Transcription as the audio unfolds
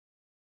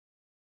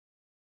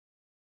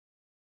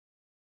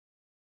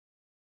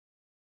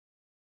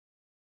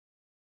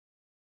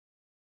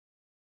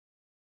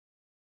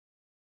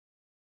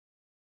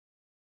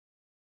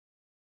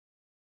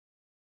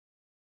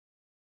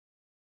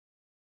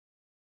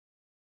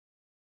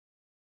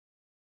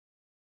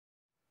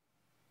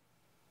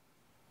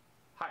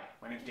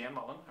My name is Dan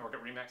Mullin. I work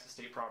at Remax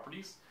Estate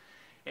Properties,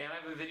 and I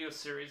have a video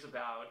series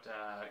about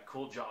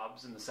cool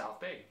jobs in the South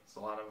Bay. It's a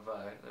lot of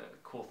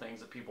cool things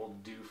that people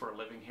do for a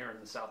living here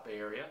in the South Bay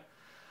area.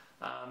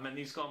 And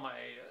these go on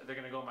they're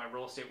going to go on my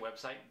real estate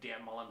website,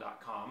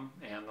 danmullin.com,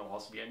 and they'll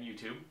also be on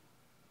YouTube.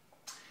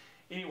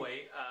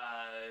 Anyway,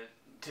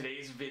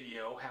 today's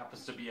video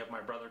happens to be of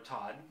my brother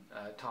Todd.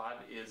 Todd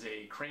is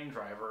a crane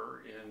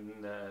driver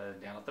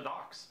down at the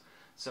docks.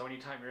 So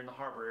anytime you're in the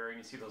harbor area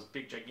and you see those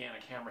big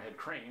gigantic hammerhead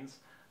cranes,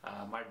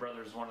 my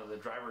brother's one of the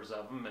drivers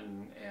of them,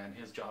 and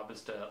his job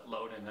is to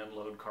load and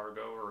unload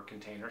cargo or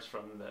containers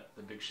from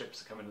the big ships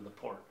that come into the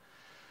port.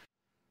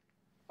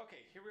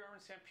 Okay, here we are in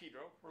San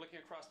Pedro. We're looking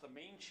across the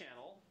main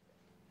channel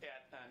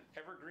at an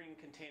Evergreen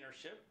container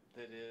ship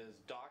that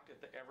is docked at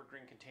the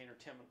Evergreen Container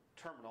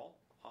Terminal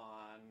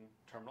on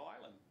Terminal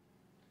Island.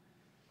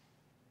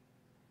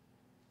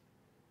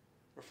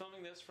 We're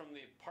filming this from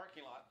the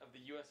parking lot of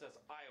the USS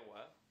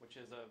Iowa, which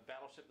is a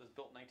battleship that was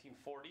built in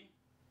 1940,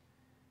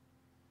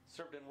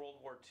 served in World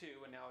War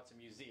II, and now it's a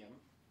museum.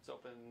 It's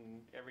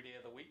open every day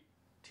of the week,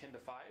 10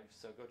 to 5,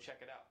 so go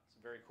check it out. It's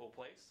a very cool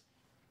place.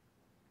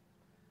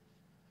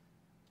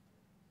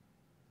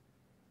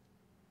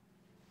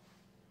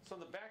 So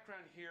in the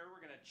background here,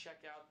 we're going to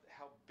check out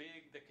how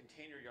big the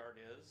container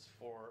yard is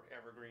for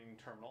Evergreen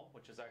Terminal,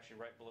 which is actually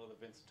right below the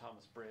Vincent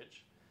Thomas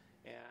Bridge.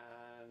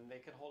 And they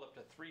can hold up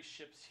to 3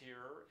 ships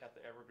here at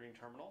the Evergreen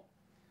Terminal.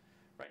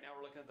 Right now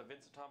we're looking at the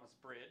Vincent Thomas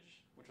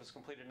Bridge, which was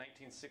completed in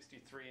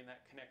 1963, and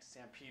that connects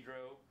San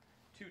Pedro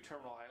to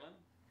Terminal Island.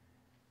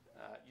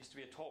 It used to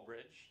be a toll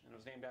bridge, and it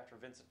was named after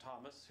Vincent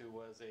Thomas, who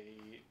was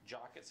a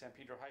jock at San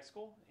Pedro High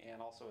School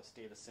and also a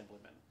state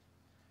assemblyman.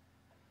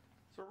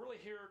 So we're really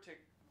here to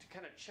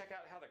kind of check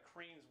out how the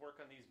cranes work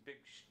on these big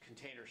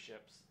container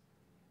ships.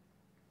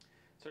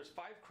 So there's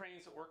 5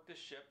 cranes that work this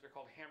ship. They're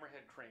called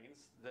Hammerhead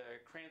cranes. The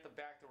crane at the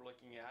back that we're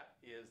looking at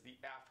is the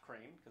aft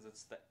crane, because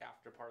it's the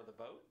after part of the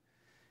boat.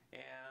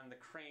 And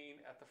the crane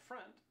at the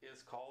front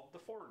is called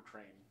the forward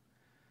crane.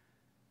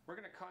 We're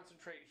going to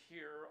concentrate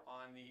here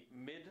on the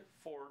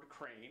mid-forward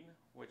crane,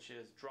 which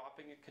is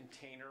dropping a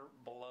container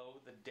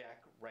below the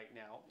deck right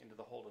now into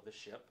the hold of the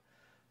ship.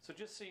 So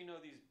just so you know,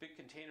 these big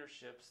container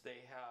ships,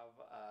 they have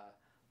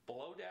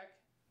below deck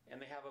and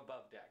they have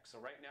above deck. So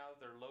right now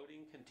they're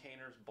loading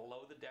containers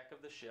below the deck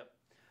of the ship.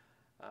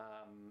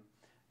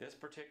 This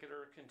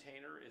particular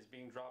container is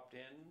being dropped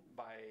in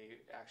by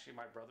actually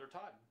my brother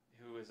Todd,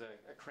 who is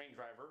a crane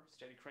driver,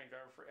 steady crane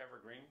driver for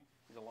Evergreen.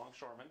 He's a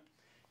longshoreman.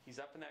 He's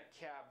up in that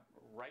cab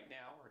right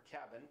now, or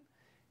cabin,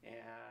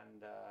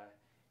 and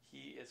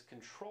he is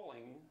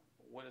controlling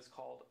what is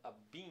called a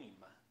beam.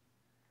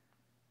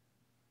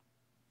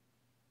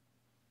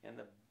 And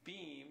the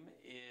beam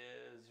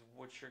is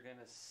what you're going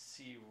to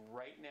see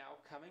right now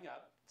coming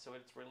up. So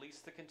it's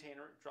released the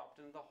container, it dropped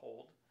into the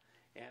hold,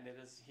 and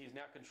he's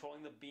now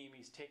controlling the beam.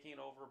 He's taking it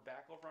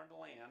back over onto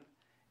land,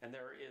 and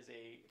there is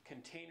a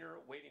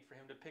container waiting for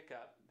him to pick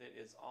up that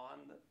is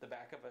on the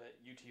back of a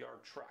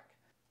UTR truck.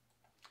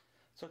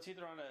 So it's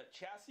either on a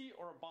chassis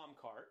or a bomb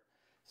cart.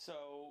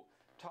 So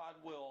Todd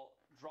will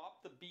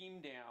drop the beam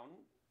down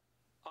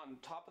on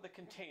top of the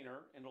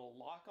container and it'll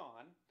lock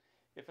on.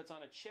 If it's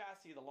on a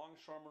chassis, the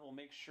longshoreman will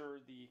make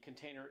sure the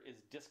container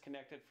is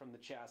disconnected from the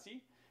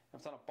chassis. If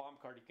it's on a bomb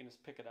cart, he can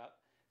just pick it up.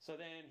 So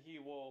then he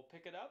will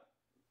pick it up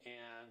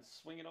and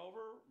swing it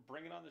over,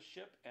 bring it on the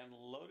ship, and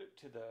load it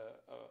to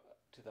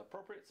the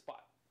appropriate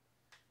spot.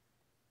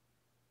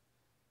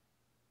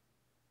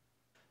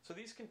 So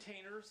these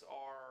containers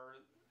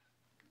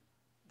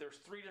there's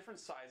 3 different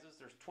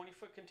sizes. There's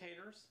 20-foot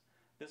containers.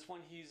 This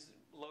one he's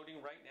loading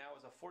right now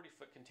is a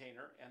 40-foot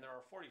container, and there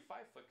are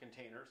 45-foot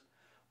containers,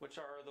 which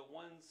are the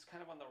ones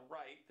kind of on the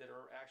right that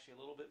are actually a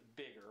little bit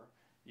bigger.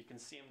 You can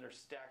see them, they're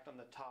stacked on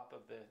the top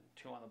of the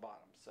 2 on the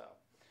bottom. So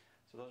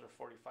those are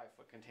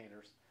 45-foot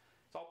containers.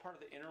 It's all part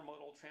of the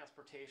intermodal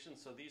transportation,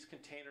 so these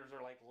containers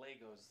are like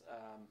Legos,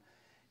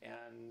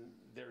 and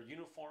they're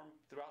uniform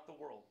throughout the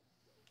world.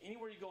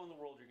 Anywhere you go in the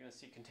world, you're going to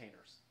see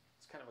containers.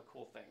 It's kind of a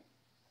cool thing.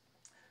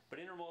 But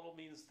intermodal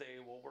means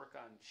they will work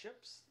on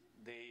ships.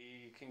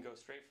 They can go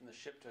straight from the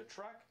ship to a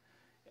truck,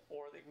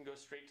 or they can go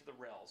straight to the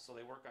rails. So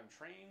they work on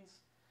trains,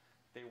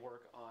 they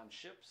work on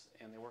ships,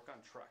 and they work on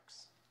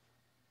trucks.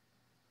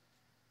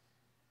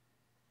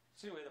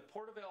 So anyway, the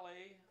Port of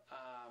LA,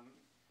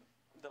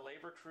 the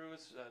labor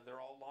crews, they're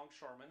all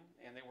longshoremen,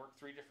 and they work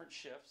 3 different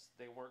shifts.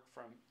 They work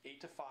from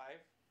 8 to 5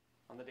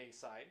 on the day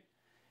side,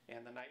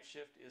 and the night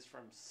shift is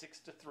from 6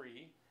 to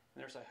 3. And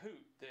there's a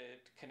hoot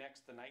that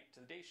connects the night to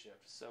the day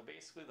shift. So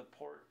basically the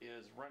port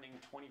is running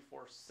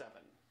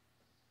 24/7.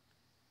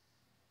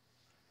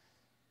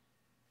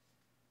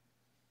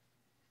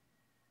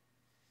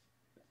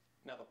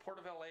 Now the Port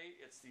of LA,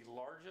 it's the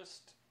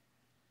largest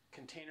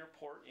container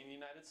port in the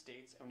United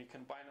States, and when you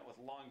combine it with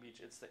Long Beach,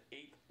 it's the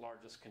 8th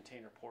largest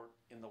container port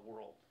in the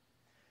world.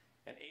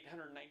 And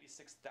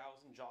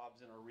 896,000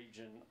 jobs in our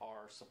region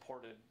are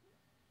supported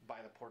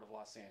by the Port of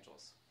Los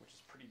Angeles, which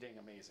is pretty dang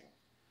amazing.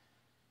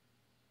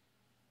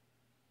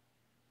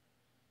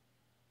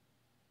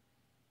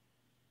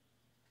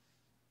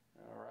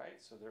 Alright,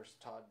 so there's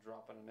Todd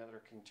dropping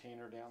another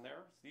container down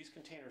there. These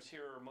containers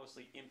here are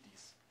mostly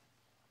empties.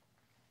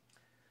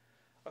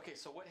 Okay,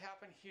 so what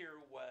happened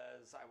here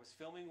was I was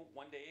filming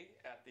one day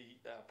at the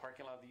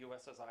parking lot of the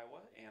USS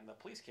Iowa, and the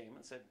police came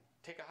and said,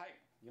 take a hike,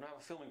 you don't have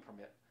a filming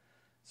permit.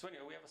 So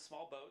anyway, we have a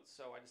small boat,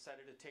 so I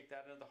decided to take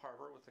that into the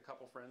harbor with a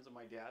couple friends and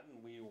my dad,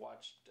 and we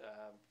watched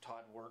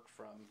Todd work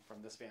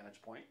from this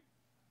vantage point.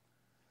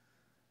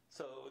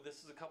 So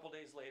this is a couple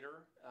days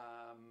later,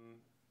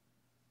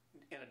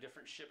 in a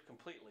different ship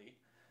completely.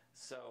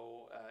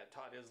 So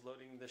Todd is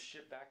loading the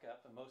ship back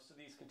up, and most of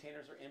these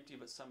containers are empty,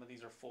 but some of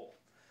these are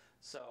full.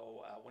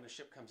 So when a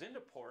ship comes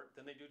into port,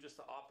 then they do just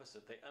the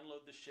opposite. They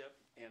unload the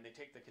ship and they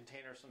take the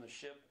containers from the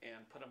ship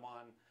and put them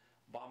on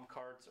bomb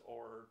carts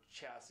or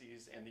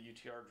chassis, and the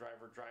UTR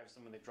driver drives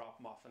them and they drop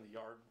them off in the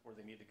yard where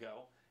they need to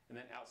go. And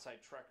then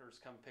outside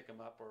truckers come pick them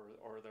up,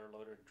 or they're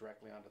loaded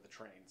directly onto the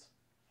trains.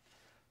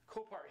 The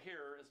cool part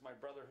here is my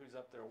brother, who's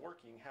up there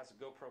working, has a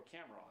GoPro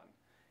camera on,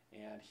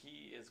 and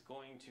he is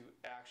going to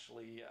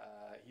actually,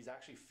 he's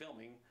actually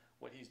filming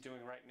what he's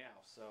doing right now.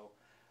 So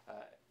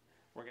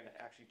we're going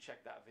to actually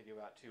check that video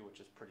out too,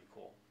 which is pretty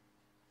cool.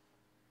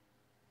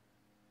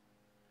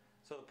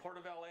 So the Port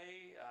of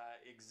LA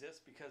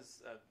exists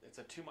because it's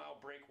a 2-mile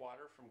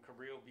breakwater from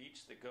Cabrillo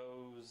Beach that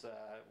goes,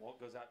 well,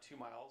 it goes out 2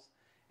 miles,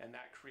 and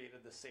that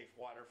created the safe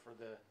water for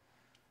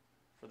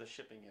the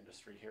shipping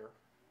industry here.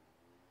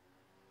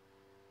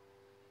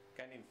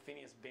 A guy named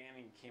Phineas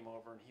Banning came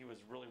over, and he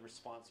was really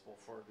responsible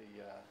for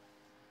the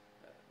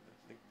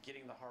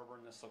getting the harbor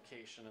in this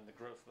location and the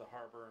growth of the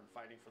harbor and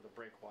fighting for the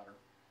breakwater.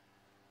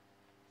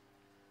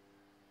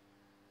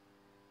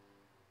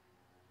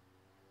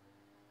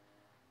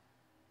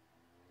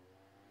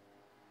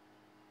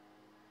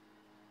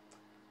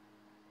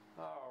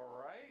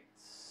 Alright,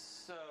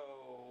 so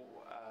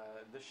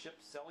this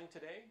ship's selling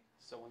today,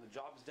 so when the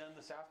job's done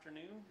this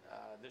afternoon,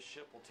 this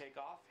ship will take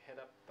off, head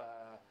up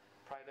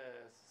probably to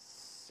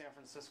San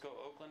Francisco,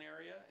 Oakland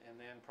area, and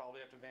then probably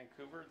up to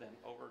Vancouver, then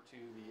over to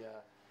the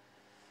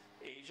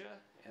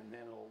Asia, and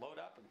then it'll load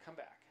up and come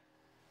back.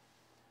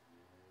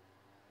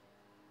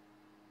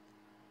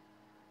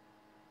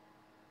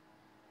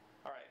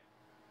 Alright,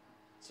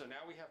 so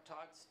now we have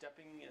Todd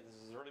stepping,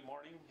 this is early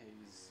morning,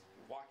 he's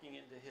walking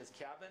into his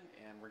cabin,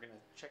 and we're going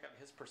to check out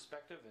his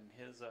perspective and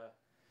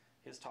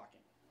his talking.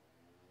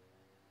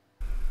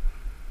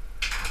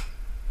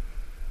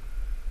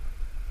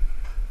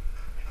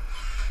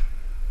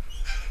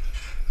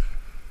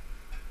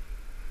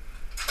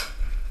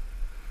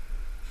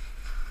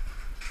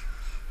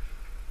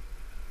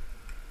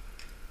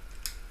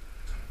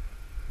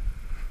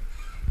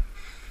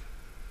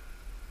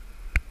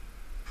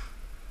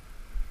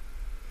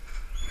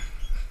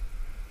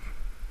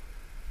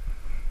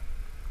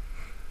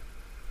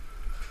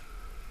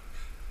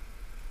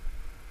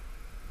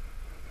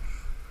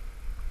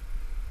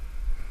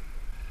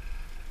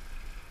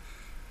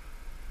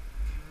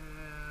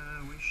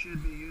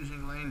 Should be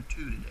using lane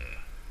 2 today.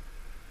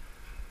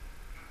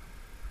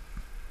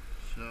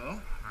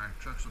 So our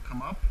trucks will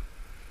come up.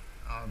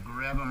 I'll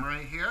grab them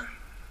right here,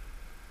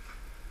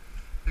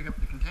 pick up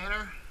the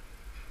container,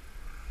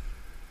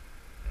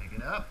 take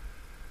it up,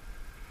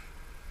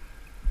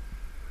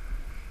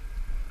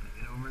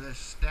 get over this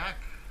stack.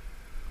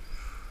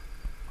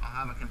 I'll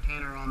have a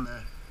container on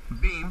the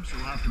beam, so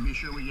we'll have to be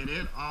sure we get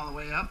it all the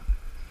way up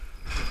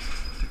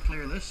to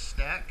clear this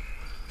stack,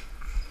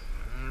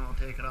 and we'll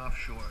take it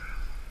offshore.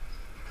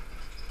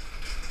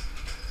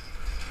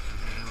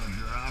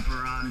 Drop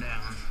her on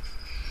down.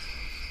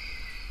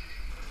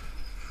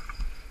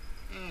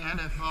 And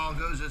if all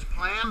goes as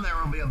planned, there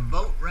will be a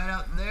boat right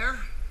out there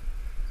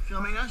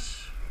filming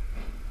us.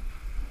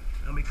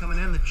 They'll be coming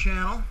in the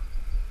channel,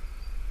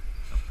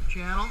 up the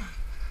channel.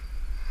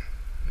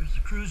 There's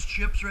the cruise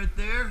ships right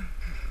there.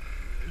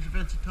 There's the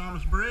Vincent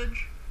Thomas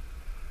Bridge.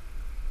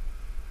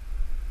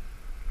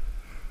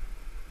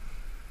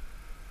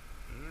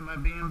 And my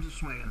beams are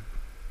swinging.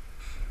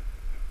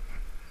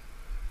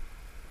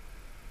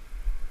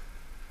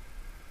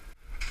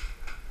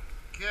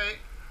 Okay,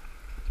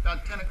 it's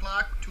about 10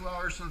 o'clock, 2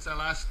 hours since I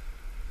last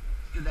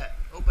did that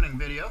opening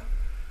video.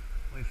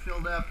 We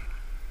filled up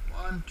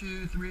 1,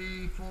 2,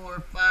 3, 4,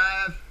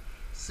 5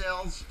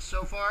 cells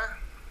so far.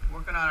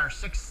 Working on our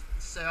 6th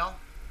cell.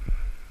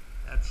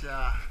 That's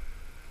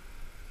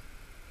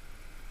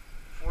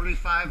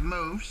 45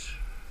 moves.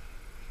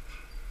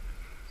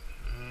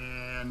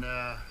 And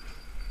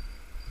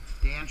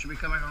Dan should be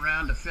coming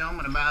around to film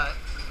in about a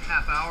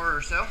half hour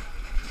or so.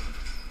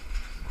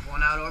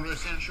 Going out over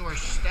this inshore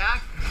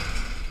stack,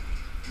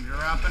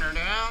 dropping her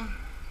down.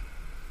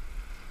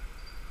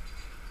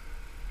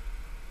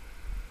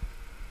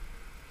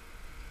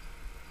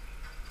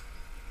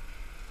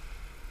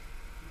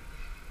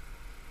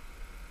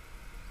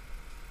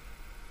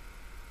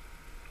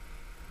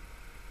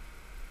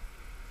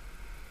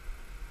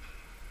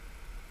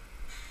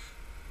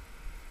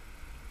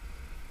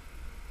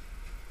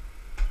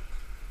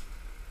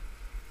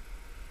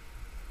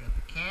 Got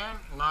the can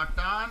locked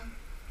on.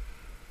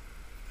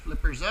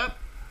 Flippers up,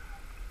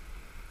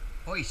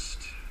 hoist.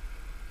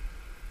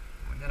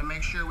 Gotta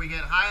make sure we get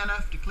high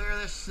enough to clear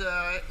this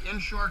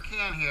inshore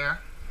can here.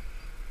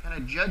 Kind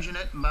of judging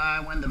it by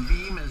when the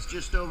beam is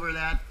just over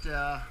that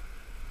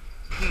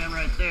can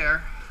right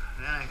there.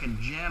 Then I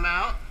can jam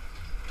out.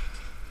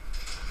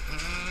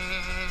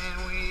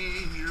 And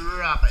we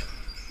drop it.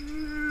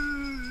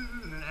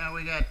 Now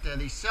we got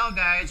these cell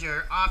guides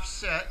are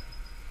offset.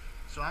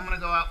 So I'm going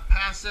to go out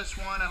past this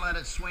one and let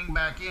it swing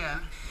back in.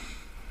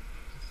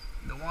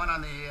 The one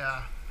on the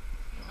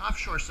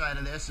offshore side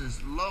of this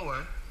is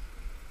lower.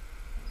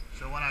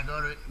 So when I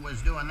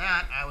was doing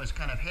that, I was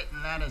kind of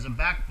hitting that as a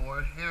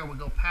backboard. Here we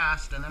go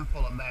past and then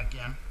pull it back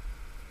in.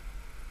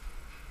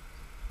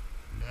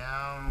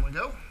 Down we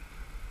go.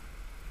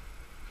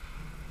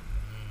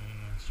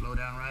 And slow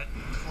down right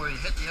before you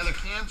hit the other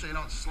can so you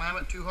don't slam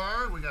it too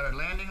hard. We got our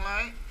landing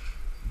light.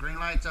 Green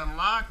light's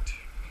unlocked.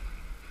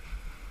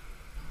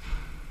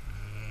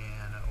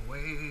 And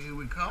away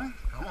we come.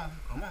 Come on,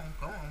 come on,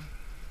 come on.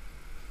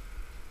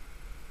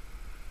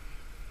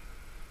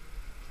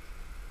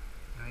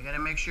 I gotta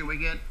make sure we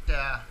get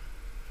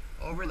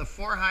over the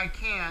 4 high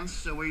cans,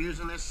 so we're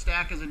using this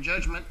stack as a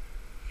judgment.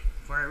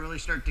 Before I really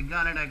start to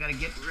gun it, I gotta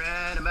get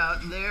right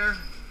about there.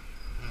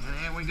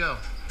 And there we go.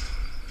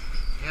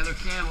 The other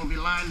can will be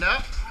lined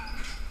up.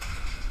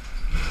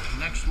 The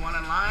next one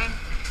in line,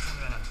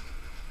 we're gonna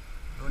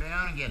go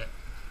down and get it.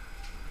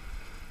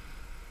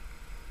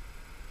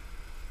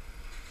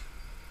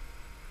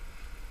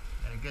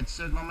 Got a good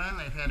signalman.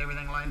 They've had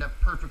everything lined up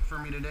perfect for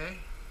me today.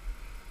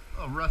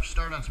 A rough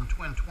start on some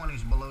twin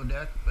 20s below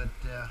deck, but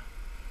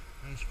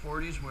these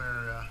 40s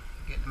we're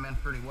getting them in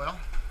pretty well.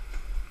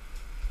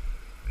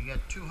 We got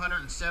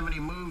 270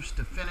 moves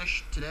to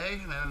finish today,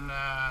 and then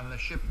the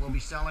ship will be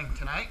selling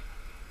tonight.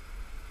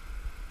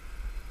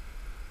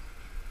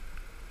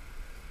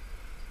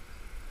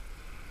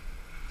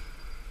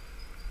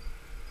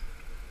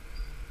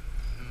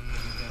 And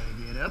we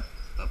gotta get up,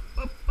 up,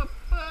 up, up,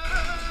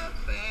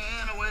 up,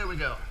 and away we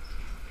go.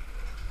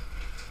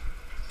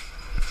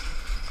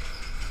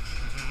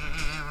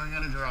 We're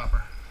gonna drop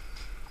her.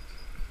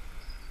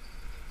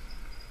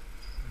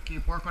 We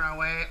keep working our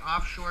way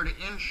offshore to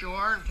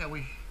inshore until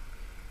we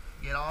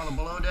get all the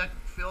below deck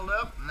filled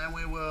up, and then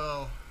we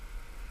will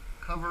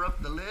cover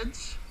up the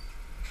lids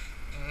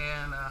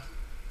and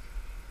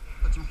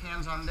put some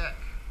cans on deck.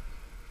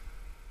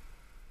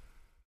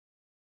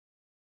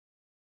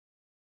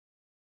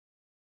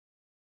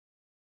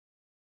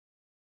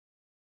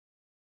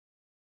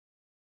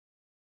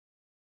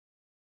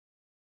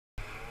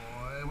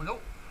 Away we go.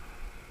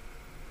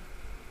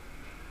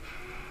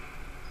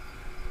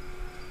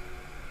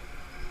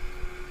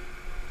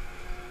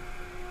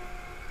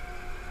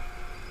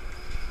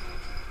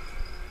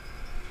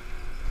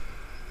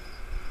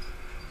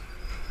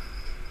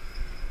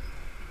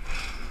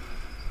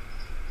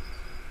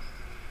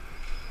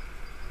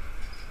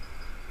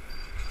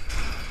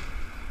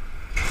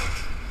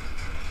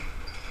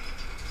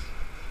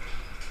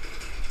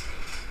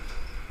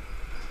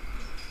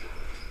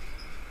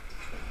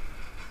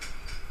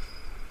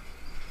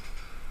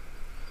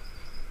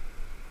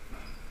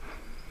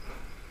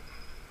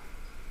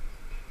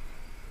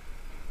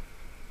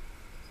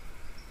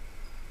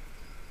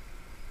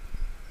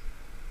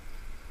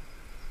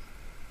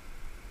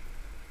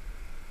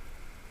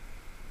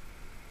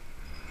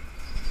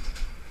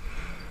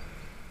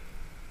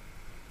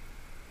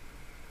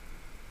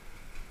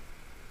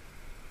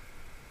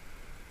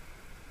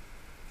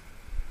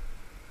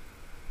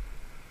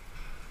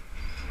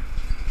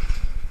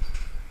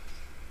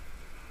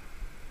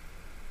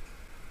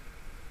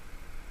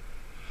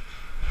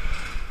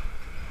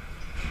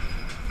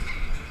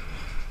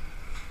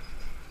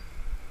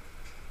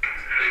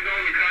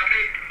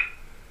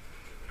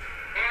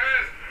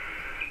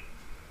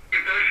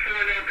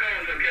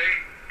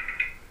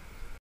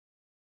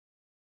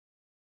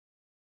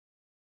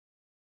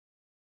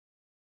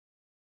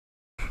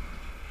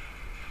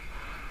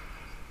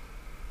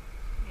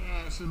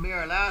 This will be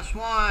our last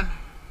one.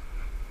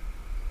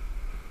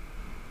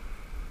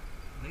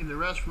 Leave the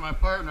rest for my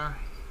partner.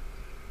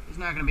 He's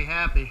not going to be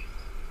happy.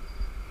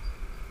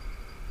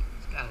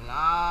 He's got a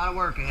lot of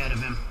work ahead of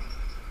him.